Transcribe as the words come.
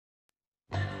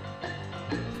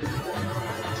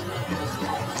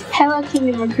Hello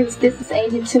Kingdom Recruits, this is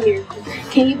Agent to Miracle.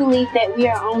 Can you believe that we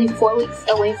are only 4 weeks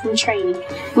away from training?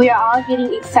 We are all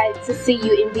getting excited to see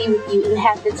you and be with you and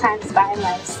have the time of our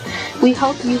lives. We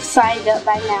hope you've signed up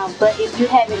by now, but if you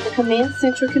haven't, the Command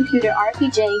Central Computer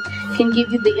RPJ can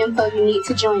give you the info you need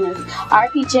to join us.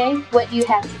 RPJ, what do you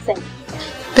have to say?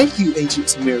 Thank you, Agent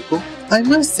to Miracle. I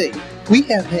must say, we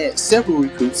have had several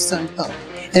recruits sign up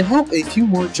and hope a few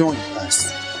more join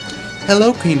us.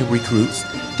 Hello, Kingdom Recruits.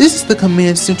 This is the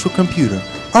Command Central Computer,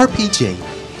 RPJ.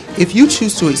 If you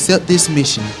choose to accept this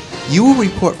mission, you will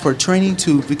report for training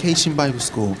to Vacation Bible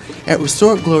School at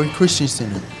Restored Glory Christian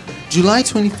Center, July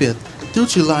 25th through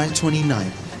July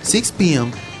 29th, 6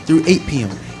 p.m. through 8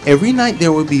 p.m. Every night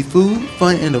there will be food,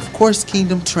 fun, and of course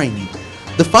Kingdom training.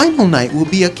 The final night will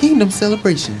be a Kingdom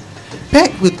celebration,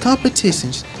 packed with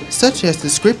competitions such as the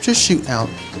Scripture Shootout,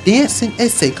 Dance and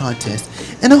Essay Contest,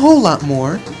 and a whole lot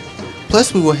more.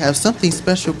 Plus, we will have something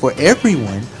special for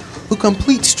everyone who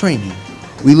completes training.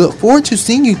 We look forward to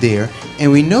seeing you there, and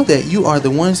we know that you are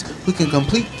the ones who can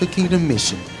complete the Kingdom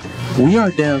mission. We are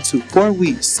down to 4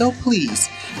 weeks, so please,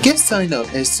 get signed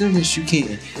up as soon as you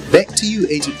can. Back to you,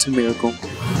 Agent to Miracle.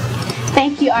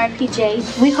 Thank you,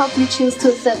 RPJ. We hope you choose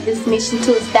to accept this mission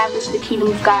to establish the Kingdom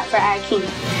of God for our King.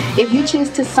 If you choose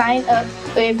to sign up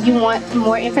or if you want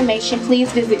more information,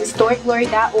 please visit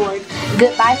restoredglory.org.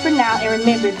 Goodbye for now, and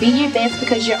remember, be your best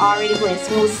because you're already blessed.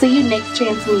 We will see you next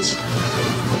transmission.